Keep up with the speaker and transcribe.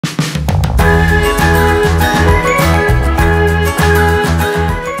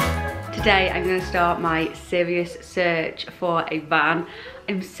Today I'm going to start my serious search for a van.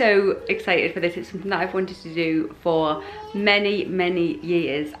 I'm so excited for this. It's something that I've wanted to do for many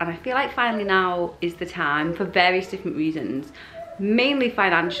years, and I feel like finally now is the time for various different reasons. Mainly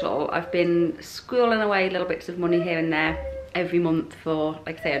financial. I've been squirreling away little bits of money here and there every month for,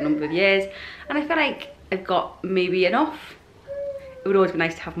 like I say, a number of years, and I feel like I've got maybe enough. It would always be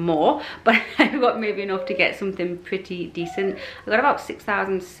nice to have more, but I've got maybe enough to get something pretty decent. I've got about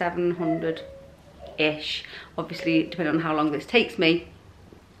 6,700-ish. Obviously, depending on how long this takes me,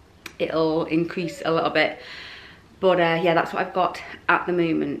 it'll increase a little bit. But yeah, that's what I've got at the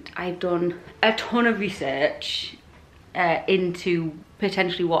moment. I've done a ton of research into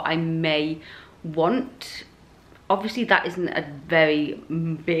potentially what I may want. Obviously, that isn't a very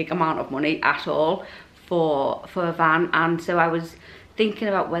big amount of money at all for a van, and so I was thinking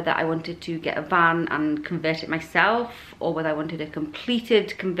about whether I wanted to get a van and convert it myself, or whether I wanted a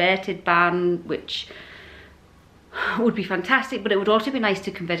completed converted van, which would be fantastic, but it would also be nice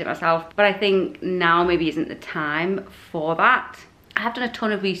to convert it myself. But I think now maybe isn't the time for that. I have done a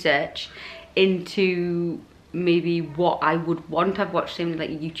ton of research into maybe what I would want. I've watched so many like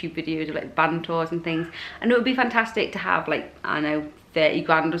YouTube videos of like van tours and things, and it would be fantastic to have, like, I don't know, 30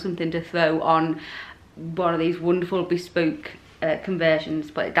 grand or something to throw on one of these wonderful bespoke conversions,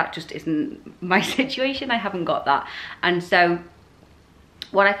 but that just isn't my situation. I haven't got that. And so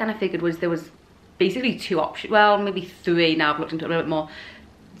what I kind of figured was there was basically two options, well maybe three now I've looked into it a little bit more,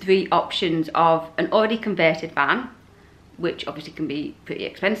 three options of an already converted van, which obviously can be pretty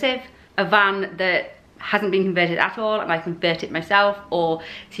expensive, a van that hasn't been converted at all and I convert it myself, or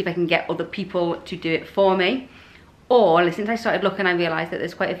see if I can get other people to do it for me. Or since I started looking, I realised that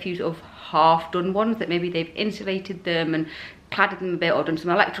there's quite a few sort of half done ones that maybe they've insulated them and cladded them a bit or done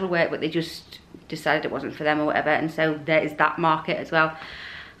some electrical work, but they just decided it wasn't for them or whatever, and so there is that market as well.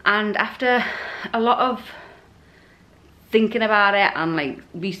 And after a lot of thinking about it and like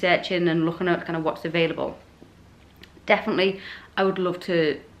researching and looking at kind of what's available, definitely I would love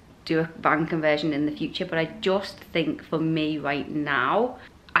to do a van conversion in the future, but I just think for me right now,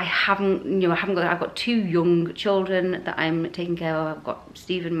 I've got two young children that I'm taking care of. I've got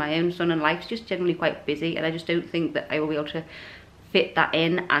Stephen, my own son, and life's just generally quite busy, and I just don't think that I will be able to fit that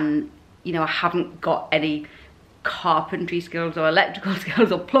in. And you know, I haven't got any carpentry skills or electrical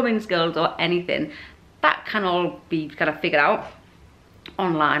skills or plumbing skills or anything. That can all be kind of figured out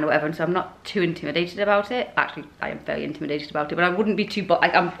online or whatever, and so I'm not too intimidated about it. Actually, I am very intimidated about it, but I wouldn't be too, but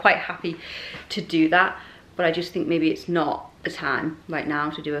I'm quite happy to do that. But I just think maybe it's not the time right now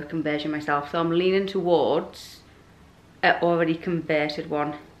to do a conversion myself, so I'm leaning towards an already converted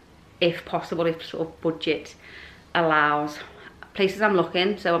one, if possible, if sort of budget allows. Places I'm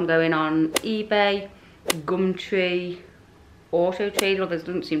looking, so I'm going on eBay, Gumtree, Auto Trader. There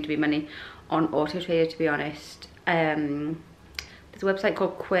doesn't seem to be many on Auto Trader, to be honest. There's a website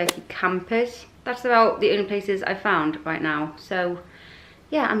called Quirky Campers. That's about the only places I found right now. So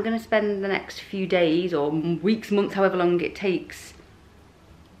yeah, I'm gonna spend the next few days or weeks, months, however long it takes,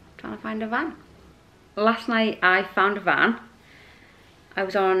 trying to find a van. Last night I found a van. I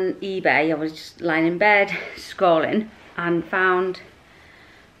was on eBay, I was just lying in bed scrolling and found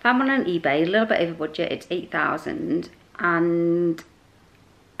one on eBay, a little bit over budget. It's 8,000, and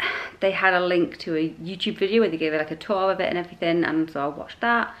they had a link to a YouTube video where they gave it like a tour of it and everything, and so I watched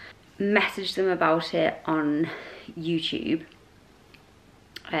that, messaged them about it on YouTube,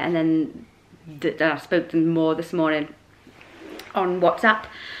 and then I spoke to them more this morning on WhatsApp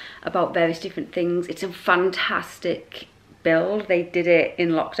about various different things. It's a fantastic build. They did it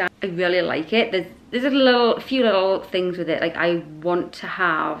in lockdown. I really like it. There's a few little things with it. Like, I want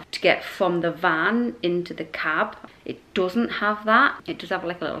to get from the van into the cab. It doesn't have that. It does have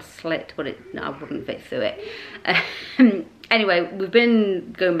like a little slit, but I wouldn't fit through it. Anyway, we've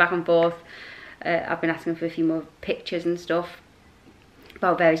been going back and forth. I've been asking for a few more pictures and stuff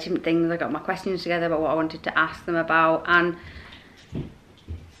about various different things. I got my questions together about what I wanted to ask them about, and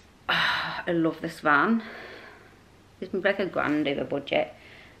I love this van. It's like a grand over budget,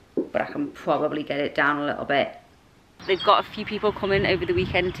 but I can probably get it down a little bit. They've got a few people coming over the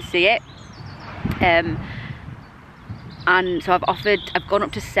weekend to see it, and so I've gone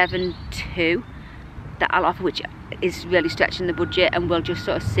up to 7.2 that I'll offer, which is really stretching the budget, and we'll just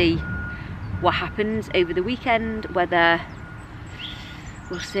sort of see what happens over the weekend, whether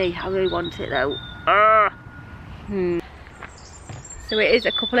we'll see. I really want it though. So it is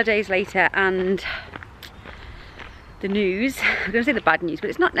a couple of days later, and the news, I'm going to say the bad news, but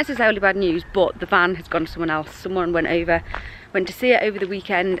it's not necessarily bad news, but the van has gone to someone else. Someone went to see it over the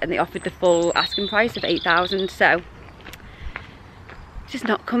weekend, and they offered the full asking price of 8,000. So just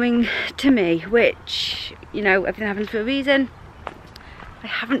not coming to me, which, you know, everything happens for a reason. I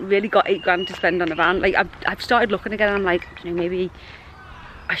haven't really got £8 to spend on a van. Like, I've started looking again and I'm like, you know, maybe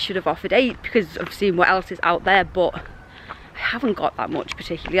I should have offered 8 because I've seen what else is out there, but I haven't got that much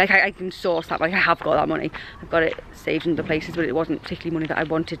particularly. Like, I can source that, like I have got that money. I've got it saved in other places, but it wasn't particularly money that I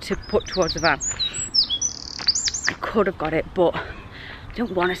wanted to put towards the van. I could have got it, but I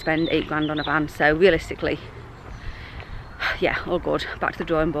don't want to spend £8 on a van, so realistically, yeah, all good. Back to the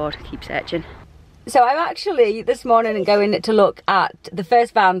drawing board, keep searching. So I'm actually this morning going to look at the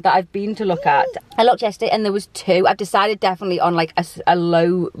first van that I've been to look at. I looked yesterday and there was 2. I've decided definitely on like a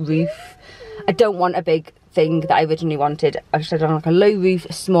low roof. I don't want a big thing that I originally wanted. I've decided on like a low roof,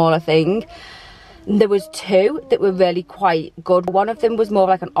 smaller thing. There was 2 that were really quite good. One of them was more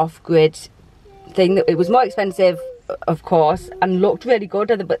like an off-grid thing. That it was more expensive, of course, and looked really good.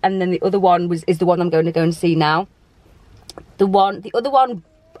 And then the other one is the one I'm going to go and see now. The other one,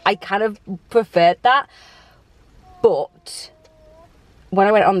 I kind of preferred that, but when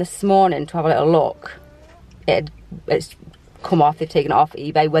I went on this morning to have a little look, it's come off. They've taken it off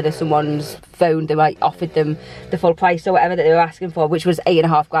eBay. Whether someone's phoned them, like offered them the full price or whatever that they were asking for, which was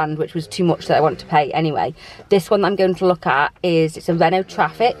 £8.5 which was too much that I want to pay anyway. This one that I'm going to look at it's a Renault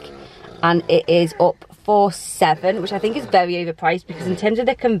Traffic, and it is up for 7, which I think is very overpriced because in terms of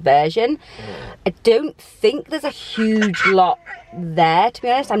the conversion, I don't think there's a huge lot there, to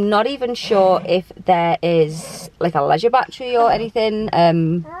be honest. I'm not even sure if there is like a leisure battery or anything.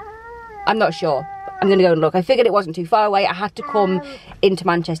 I'm not sure. I'm gonna go and look. I figured it wasn't too far away. I had to come into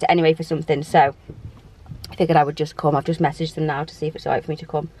Manchester anyway for something, so I figured I would just come. I've just messaged them now to see if it's alright for me to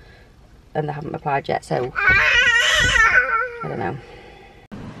come, and they haven't replied yet, so I don't know.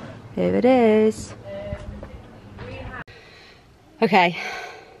 Here it is. Okay,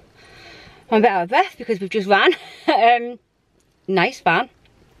 I'm a bit out of breath because we've just ran. Nice van.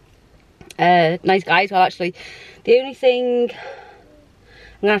 Nice guy as well, actually. The only thing,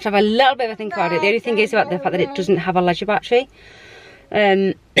 I'm going to have a little bit of a think about it. The only thing is about the fact that it doesn't have a leisure battery.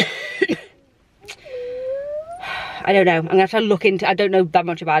 I don't know. I'm going to have to look into, I don't know that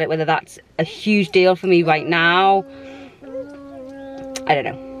much about it, whether that's a huge deal for me right now. I don't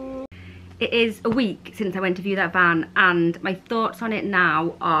know. It is a week since I went to view that van, and my thoughts on it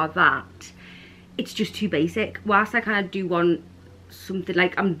now are that it's just too basic. Whilst I kind of do want something,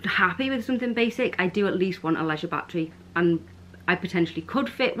 like I'm happy with something basic, I do at least want a leisure battery, and I potentially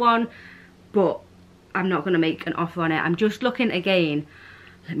could fit one, but I'm not going to make an offer on it. I'm just looking again.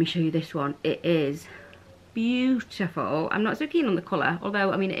 Let me show you this one. It is beautiful. I'm not so keen on the colour,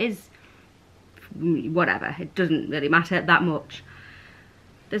 although I mean it is whatever, it doesn't really matter that much.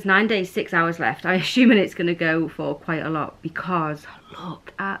 There's 9 days, 6 hours left. I'm assuming it's going to go for quite a lot because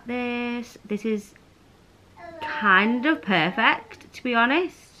look at this. This is kind of perfect, to be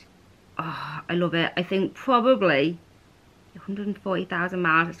honest. Oh, I love it. I think probably 140,000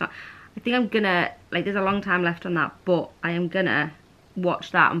 miles. It's not. I think I'm gonna, like, there's a long time left on that, but I am gonna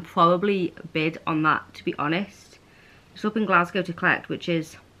watch that and probably bid on that, to be honest. It's up in Glasgow to collect, which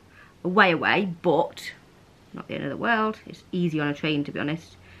is a way away, but not the end of the world. It's easy on a train, to be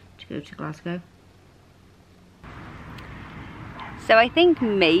honest, to go to Glasgow. So I think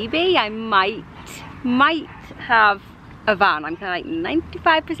maybe I might have a van. I'm kind of like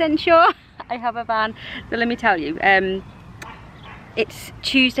 95% sure I have a van. So let me tell you, it's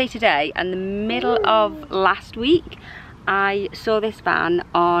Tuesday today, and the middle of last week I saw this van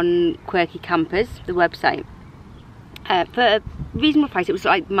on Quirky Campers, the website, for a reasonable price. It was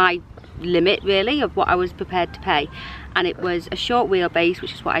like my limit really of what I was prepared to pay, and it was a short wheelbase,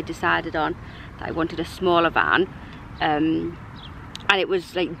 which is what I decided on, that I wanted a smaller van, and it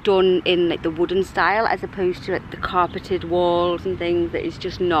was like done in like the wooden style as opposed to like the carpeted walls and things. That is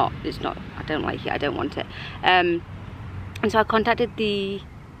just not, it's not, I don't like it, I don't want it. And so I contacted the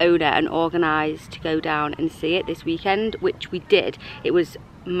owner and organised to go down and see it this weekend, which we did. It was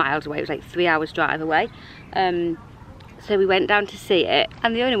miles away, it was like 3 hours drive away. So we went down to see it,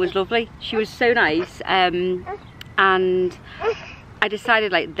 and the owner was lovely. She was so nice, and I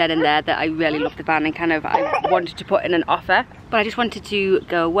decided like then and there that I really loved the van, and kind of I wanted to put in an offer, but I just wanted to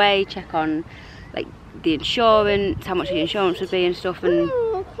go away, check on like the insurance, how much the insurance would be and stuff, and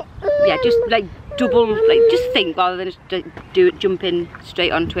yeah, just like double, like just think rather than just jumping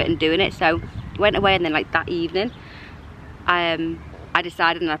straight onto it and doing it. So went away, and then like that evening I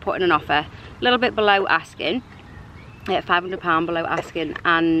decided, and I put in an offer a little bit below asking, at £500 below asking,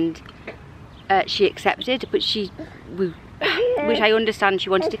 and she accepted, but which I understand, she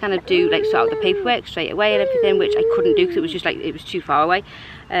wanted to kind of do like sort out the paperwork straight away and everything, which I couldn't do because it was just like, it was too far away.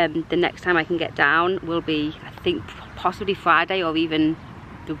 The next time I can get down will be, I think, possibly Friday or even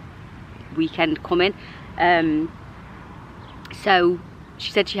the weekend coming. So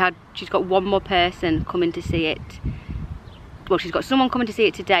she said she's got one more person coming to see it. Well, she's got someone coming to see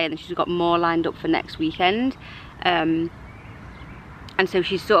it today, and then she's got more lined up for next weekend. And so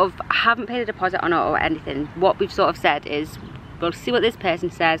she's sort of, I haven't paid a deposit on it or anything. What we've sort of said is, we'll see what this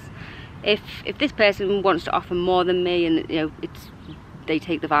person says. If this person wants to offer more than me, and you know, they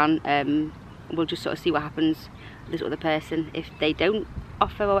take the van, we'll just sort of see what happens with this other person. If they don't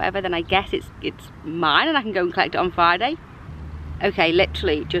offer or whatever, then I guess it's mine and I can go and collect it on Friday. Okay,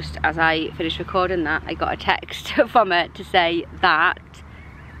 literally just as I finished recording that, I got a text from her to say that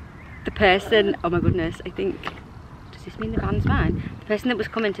the person, oh my goodness, I think, does this mean the van's mine? The person that was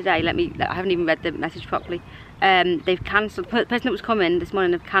coming today, I haven't even read the message properly. They've cancelled, the person that was coming this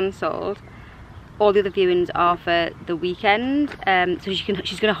morning have cancelled. All the other viewings are for the weekend, so she's going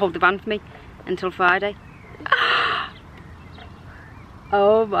to hold the van for me until Friday.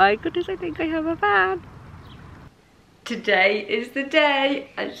 Oh my goodness, I think I have a van. Today is the day.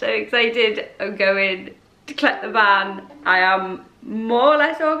 I'm so excited. I'm going to collect the van. I am more or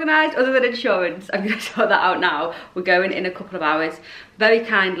less organised, other than insurance. I'm going to sort that out now. We're going in a couple of hours. Very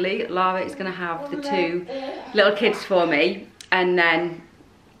kindly, Laura is going to have the 2 little kids for me, and then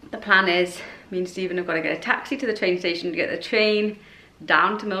the plan is, me and Stephen have got to get a taxi to the train station to get the train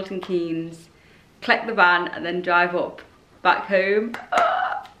down to Milton Keynes, collect the van, and then drive up back home.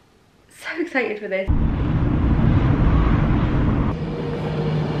 Oh, so excited for this.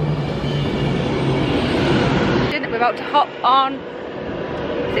 We're about to hop on.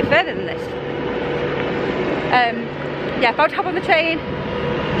 Is it further than this? Yeah, about to hop on the train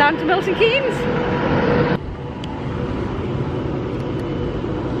down to Milton Keynes.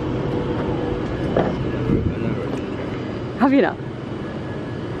 Have you not?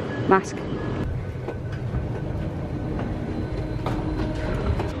 Mask.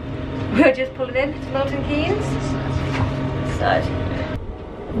 We're just pulling in to Milton Keynes. Sad.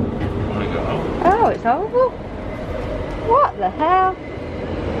 Want to go home? Oh, it's horrible. What the hell?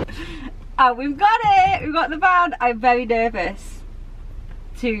 Oh, we've got it! We've got the van. I'm very nervous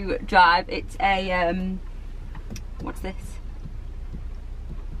to drive. It's a, what's this?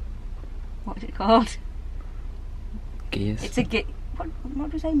 What is it called? Gears. It's a what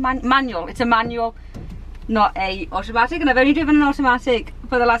do you say? Manual. It's a manual, not a automatic, and I've only driven an automatic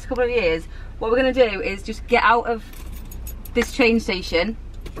for the last couple of years. What we're going to do is just get out of this train station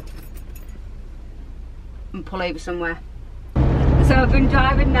and pull over somewhere. So I've been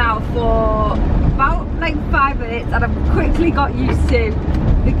driving now for about like 5 minutes, and I've quickly got used to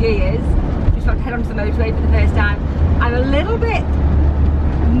the gears. Just about to head onto the motorway for the first time. I'm a little bit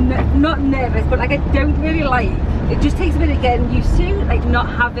not nervous, but like I don't really like, it just takes a bit of getting used to, like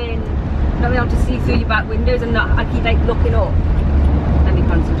not being able to see through your back windows, and I keep like looking up. Let me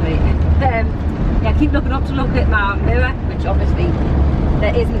concentrate. Yeah, I keep looking up to look at my mirror, which obviously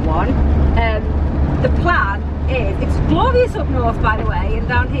there isn't one. The plan is, it's glorious up north by the way, and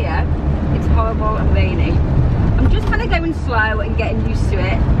down here it's horrible and rainy. I'm just kind of going slow and getting used to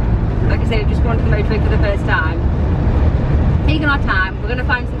it. Like I said, I've just gone to the motorway for the first time. Taking our time, we're going to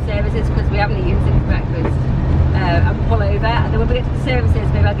find some services because we haven't eaten since breakfast, and pull over, and then when we get to the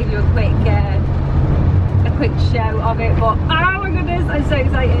services, maybe I'll give you a quick show of it. But oh my goodness, I'm so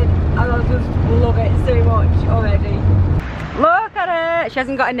excited. I just love it so much already. Look at it! She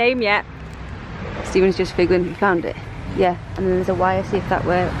hasn't got a name yet. Stephen's just figuring he found it. Yeah, and then there's a wire, see if that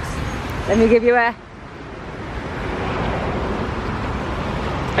works. Let me give you a...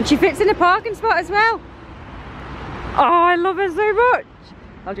 And she fits in a parking spot as well. Oh, I love her so much.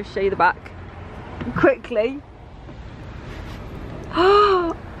 I'll just show you the back quickly.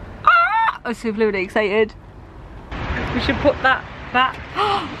 Oh, I'm so bloody excited. We should put that back.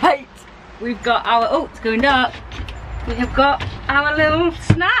 Wait, we've got our, oh, it's going dark. We have got our little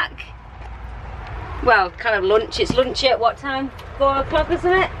snack. Well, kind of lunch. It's lunch at what time? 4 o'clock or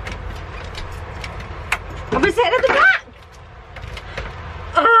something? And we're sitting at the back.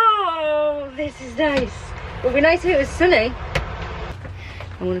 Oh, this is nice. It would be nice if it was sunny.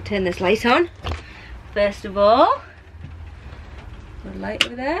 I want to turn this light on. First of all, the light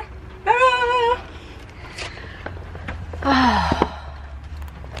over there. Ah! Oh,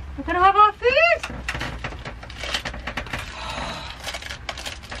 we're gonna have our food.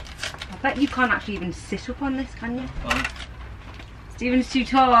 I bet you can't actually even sit up on this, can you? Oh. Stephen's too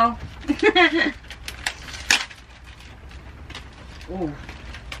tall. Oh.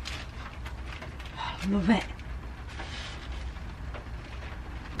 Love it.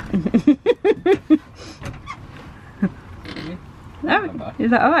 Oh,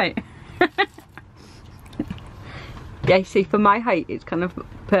 is that alright? Yeah, see, for my height, it's kind of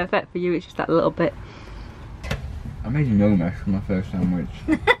perfect. For you, it's just that little bit. I made a no mess for my first sandwich.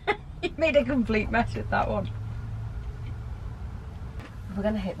 You made a complete mess with that one. We're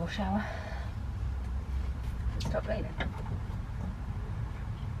gonna hit rush hour. Stop raining.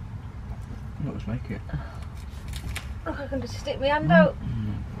 Looks like it. Look, I can just stick my hand out.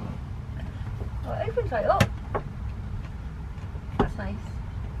 Oh, it opens right up. That's nice.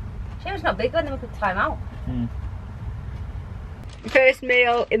 Shame it's not big one, then we could time out. First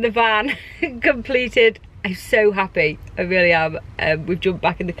meal in the van completed. I'm so happy. I really am. We've jumped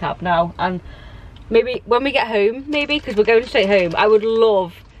back in the cab now, and maybe when we get home, because we're going straight home, I would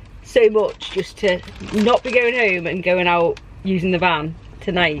love so much just to not be going home and going out using the van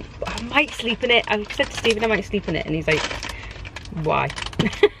tonight. But I might sleep in it. I said to Stephen I might sleep in it, and he's like, why?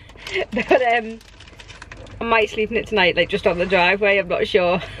 But I might sleep in it tonight, like just on the driveway. I'm not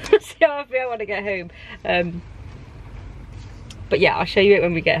sure. See how I feel when I get home. But yeah, I'll show you it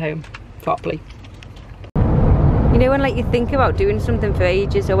when we get home properly. You know when like you think about doing something for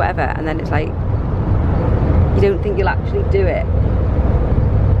ages or whatever, and then it's like you don't think you'll actually do it.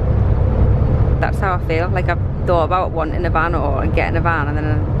 That's how I feel. Like I've thought about wanting a van or getting a van, and then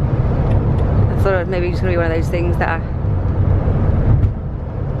I thought it was maybe just gonna be one of those things that I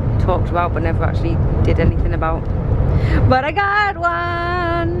talked about but never actually did anything about. But I got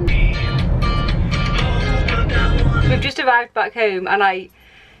one! We've just arrived back home, and I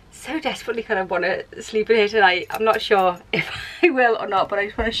so desperately kind of want to sleep in here tonight. I'm not sure if I will or not, but I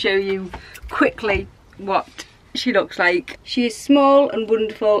just want to show you quickly what she looks like. She is small and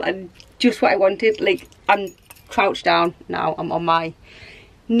wonderful and just what I wanted. Like, I'm crouched down now, I'm on my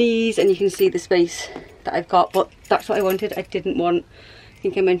knees and you can see the space that I've got, but that's what I wanted. I didn't want, I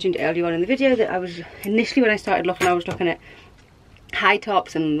think I mentioned earlier on in the video that I was initially, when I started looking, I was looking at high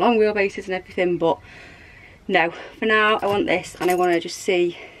tops and long wheelbases and everything, but no, for now I want this, and I want to just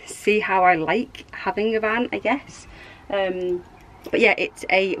see how I like having a van, I guess. But yeah, it's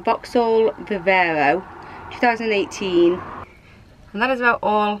a Vauxhall Vivaro 2018, and that is about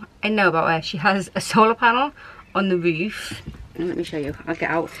all I know about her. She has a solar panel on the roof, and let me show you. I'll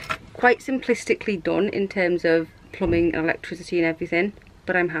get out. Quite simplistically done in terms of plumbing and electricity and everything,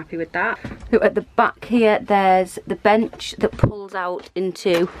 but I'm happy with that. So at the back here, there's the bench that pulls out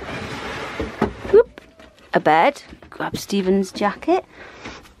into a bed. Grab Stephen's jacket.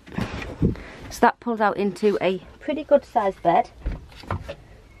 So that pulls out into a pretty good sized bed.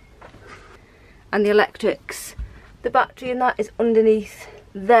 And the electrics, the battery in that is underneath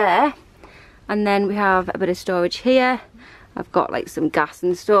there. And then we have a bit of storage here. I've got like some gas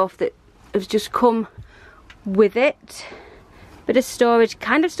and stuff that has just come with it. Bit of storage,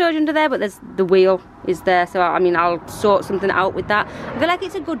 kind of storage under there, but there's the wheel is there. So I mean, I'll sort something out with that. I feel like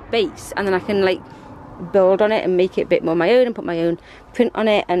it's a good base, and then I can like build on it and make it a bit more my own and put my own print on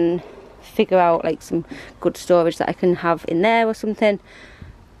it and figure out like some good storage that I can have in there or something.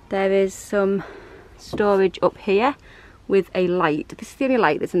 There is some storage up here with a light. This is the only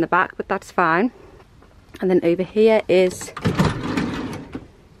light that's in the back, but that's fine. And then over here is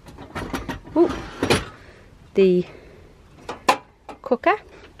the cooker,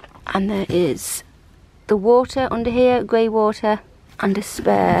 and there is the water under here, grey water, and a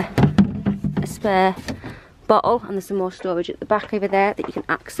spare bottle, and there's some more storage at the back over there that you can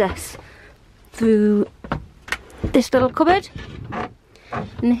access through this little cupboard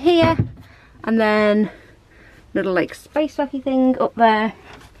and here, and then little like space racky thing up there,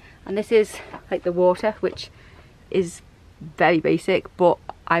 and this is like the water, which is very basic, but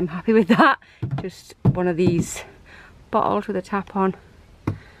I'm happy with that. Just one of these bottles with a tap on,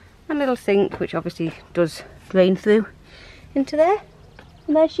 and a little sink which obviously does drain through into there,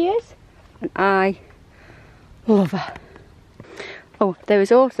 and there she is, and I love her. Oh, there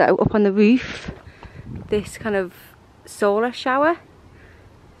is also up on the roof this kind of solar shower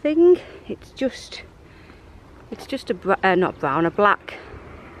thing. It's just a not brown, a black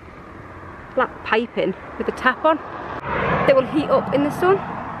piping with a tap on that will heat up in the sun.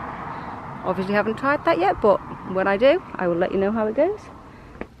 Obviously haven't tried that yet, but when I do, I will let you know how it goes.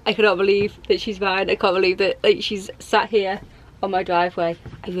 I cannot believe that she's mine. I can't believe that like she's sat here on my driveway.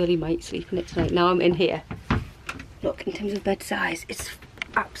 I really might sleep in it tonight. Now I'm in here. Look, in terms of bed size, it's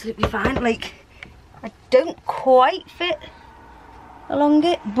absolutely fine. Like, I don't quite fit along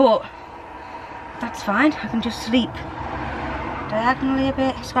it, but that's fine. I can just sleep diagonally a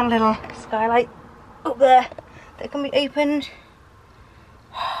bit. It's got a little skylight up there that can be opened.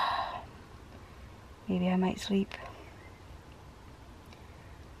 Maybe I might sleep.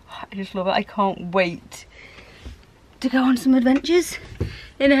 I just love it. I can't wait to go on some adventures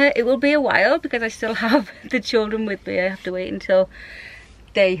in her. It will be a while because I still have the children with me. I have to wait until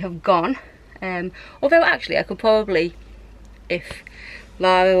they have gone. Although actually I could probably, if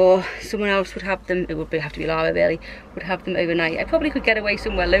Lara or someone else would have them, it would have to be Lara really, would have them overnight. I probably could get away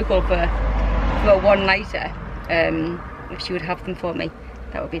somewhere local for a one-nighter, if she would have them for me.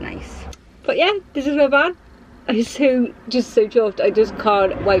 That would be nice. But yeah, this is my van. I'm just so chuffed. I just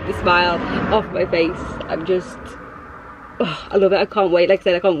can't wipe the smile off my face. I'm just, oh, I love it. I can't wait. Like I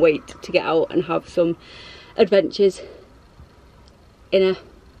said, I can't wait to get out and have some adventures in a,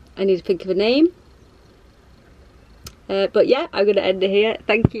 I need to think of a name. But yeah, I'm going to end it here.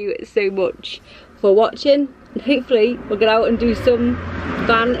 Thank you so much for watching. And hopefully we'll get out and do some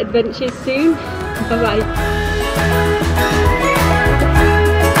van adventures soon. Bye bye.